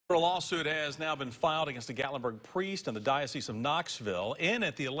A lawsuit has now been filed against a Gatlinburg priest and the Diocese of Knoxville. In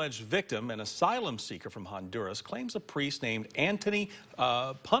it, the alleged victim, an asylum seeker from Honduras, claims a priest named Anthony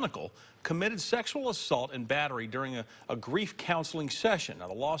Punicle committed sexual assault and battery during a grief counseling session. Now,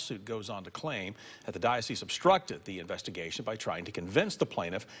 the lawsuit goes on to claim that the diocese obstructed the investigation by trying to convince the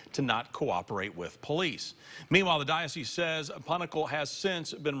plaintiff to not cooperate with police. Meanwhile, the diocese says Punicle has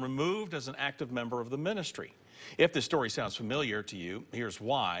since been removed as an active member of the ministry. If this story sounds familiar to you, here's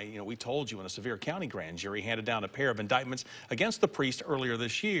why. We told you when a Sevier County grand jury handed down a pair of indictments against the priest earlier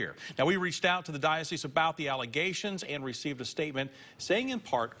this year. Now, we reached out to the diocese about the allegations and received a statement saying in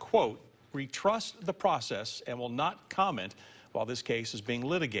part, quote, "We trust the process and will not comment while this case is being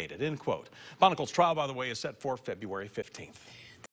litigated," end quote. Punicle's trial, by the way, is set for February 15th.